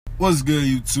What's good,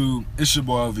 YouTube? It's your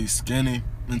boy LV Skinny,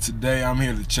 and today I'm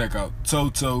here to check out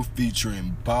TOTO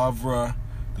featuring Bavra.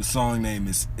 The song name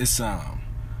is Issam.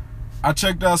 I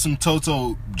checked out some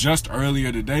TOTO just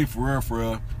earlier today, for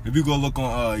real. If you go look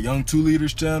on Young 2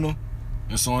 Leader's channel,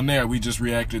 it's on there. We just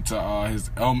reacted to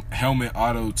his Helmet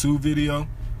Auto 2 video.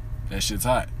 That shit's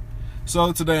hot.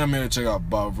 So today I'm here to check out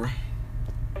Bavra.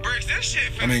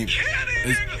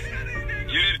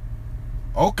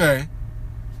 Okay.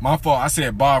 My fault, I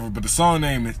said Bavra, but the song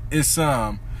name is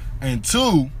Issam. And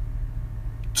two,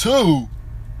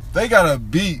 they got a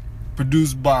beat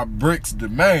produced by Bricks the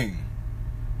Main.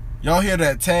 Y'all hear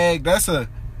that tag? That's a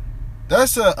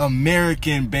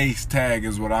American-based tag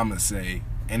is what I'ma say.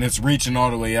 And it's reaching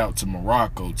all the way out to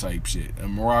Morocco type shit. A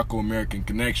Morocco-American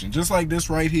connection. Just like this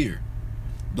right here.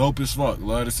 Dope as fuck.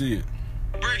 Love to see it.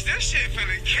 Bricks, that shit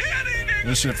finna kill these niggas.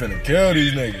 This shit finna kill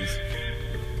these niggas.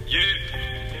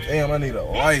 Damn, I need a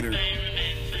lighter.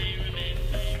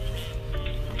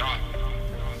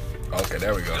 Okay,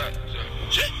 there we go.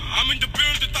 I'm in the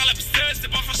building, طالع بالساس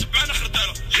تبقى شبعانة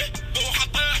خردالة. هو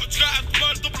حطيح وتقاعد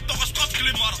قبال دبر تغش قاف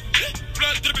كل مرة.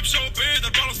 بلاد دربي بشو بيد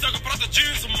البالون ساقو براتا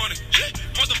جينز ماني.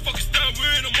 Motherfuckers down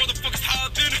and motherfuckers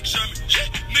حاطين كشامي.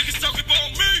 Niggas talking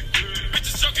about me,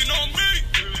 bitches talking on me.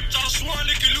 جرى شوان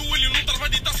ليك الأول ينطر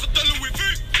بدي تاخد دلوي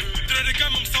فيك. دراري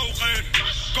كام مسوقين.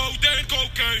 كودين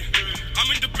كوكاين. I'm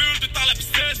in the building, طالع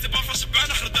بالساس تبقى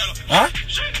شبعانة خردالة.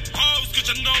 هاوس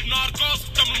كجنوب ناركوس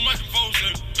قدام المايك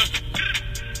مفوزين.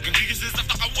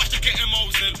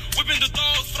 Whipping the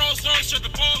doors, froze, shut the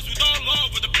balls, we all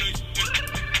over the place.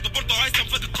 The Porto Issam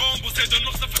for the combo, say the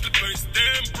knocks for the place.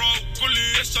 Damn bro,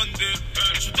 كلي ايش عندي؟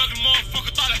 شو داك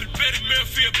المotherfucker طالع بالبيري ما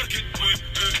فيه بركة وين.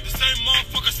 The same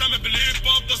motherfucker سامع بالهيب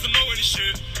هوب doesn't know any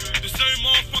shit. The same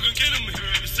motherfucking killing me,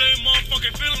 the same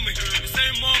motherfucking feeling me, the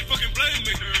same motherfucking blaming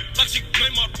me. Like she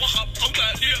claim my بخا بقوة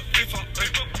عليها فيفا.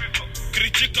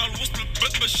 كريتيكال وسط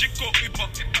البيت مشيكو إيبا.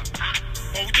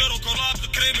 وديرو كرات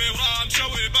كريمي وراه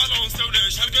مشاوي بالون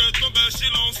سولي شحال باش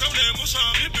يلون سولي مش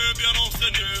غيبي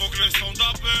بيرونسيني فوق لي سون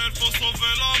دابيل فو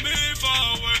صوفي لامي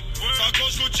فاوي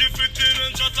ساكوش كوتشي في الدين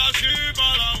انت تعشي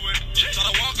بلاوي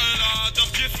ترى واقيلا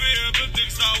دختي فيه بنتك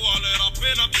زوالي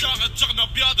ربينا بشاغل تشغنا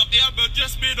بياض قيامة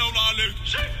ياسمينة ولالي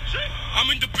I'm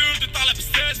in the building طالع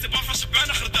بالساس تبقى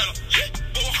شبعانة خردالة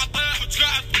هو حطيح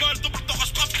وتقاعد قبال دبر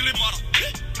تغش قاف كل مرة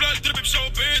بلاد دربي بشو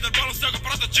بيد البالون ساقو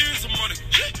براتا جينز ماني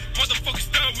Motherfuckers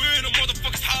down and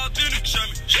motherfuckers حاطين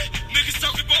كشامي. Niggas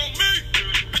talking about me,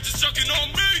 bitches talking on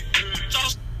me.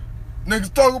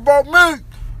 Niggas talking about me,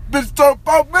 bitches talking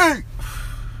about me.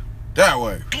 That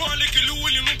way. طوالك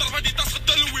الأول ينطر بدي تاخد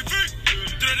دلوي فيك.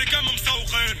 دراري كام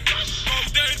مسوقين.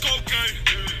 كودين كوكاين.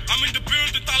 I'm in the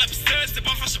building طالع بالساس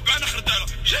تبقى شبعانة خردالة.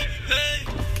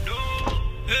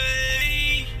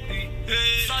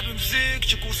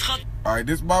 Alright,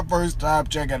 this is my first time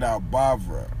checking out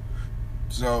Bavra.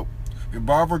 So, if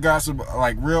Bavra got some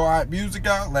like real hot music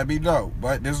out, let me know.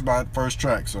 But this is my first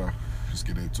track, so let's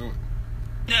get into it.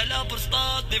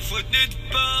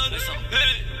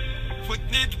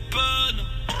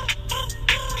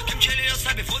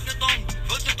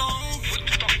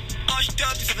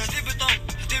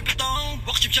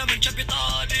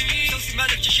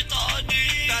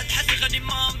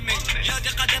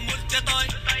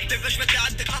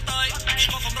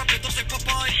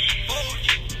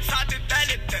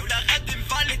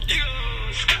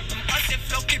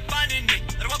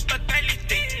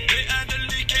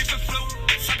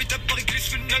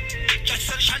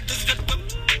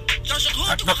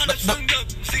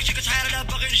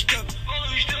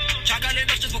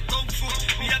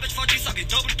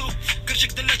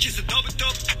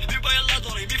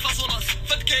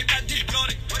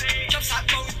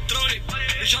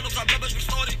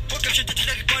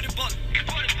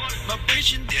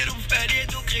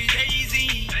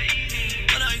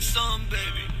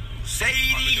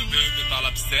 طالع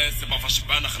بالساس ما فاش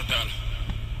شبعانة خردالة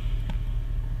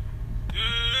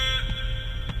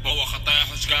هو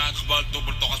خطيح وش قاعد قبال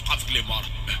دبر تغش بقاف كل مرة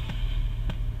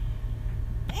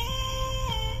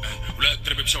ولاد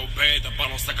دربي بشو بيد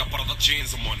البالون ساقا براتا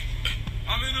جينز ماني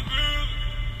I'm in the building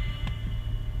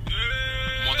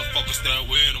Motherfuckers that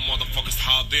win and motherfuckers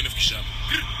حاضين في كشام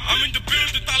I'm in the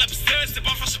building طالع بالساس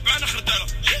ما فاش شبعانة خردالة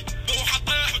هو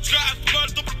حطيح وتقاعد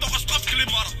قبال دبر تغش بقاف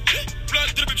كل مرة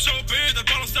بلاد دربي بشو بيد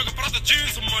البالون ساقا براتا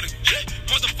جينز ماني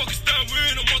Motherfuckers that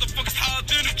win and motherfuckers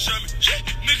حاضين في كشام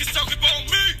Niggas talking about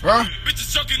me bitches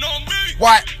talking on me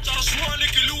What? جرى شوان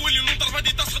ليك الأول ينطر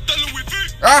بدي تاخد دلوي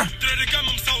فيك دراري كام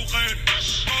مسوقين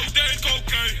كودين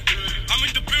كوكاين I'm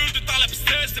in the building طالع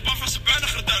بالساس تبقى شبعانة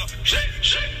خردالة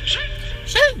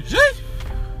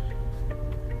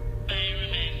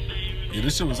Yeah,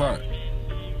 this shit was hot.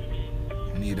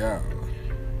 it out.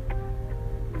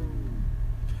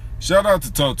 Shout out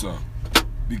to TOTO,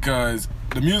 because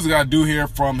the music I do hear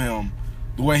from him,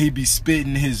 the way he be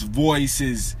spitting, his voice,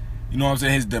 his, you know what I'm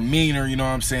saying, his demeanor, you know what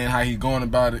I'm saying, how he going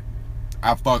about it,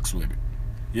 I fucks with it.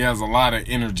 He has a lot of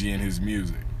energy in his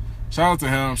music. Shout out to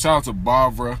him. Shout out to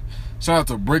Bavra. Shout out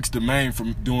to Bricks Domain for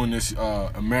doing this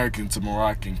American to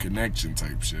Moroccan connection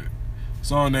type shit.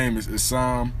 Song name is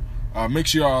Issam. Make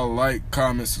sure y'all like,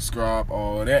 comment, subscribe,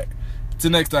 all that.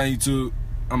 Till next time, YouTube,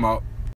 I'm out.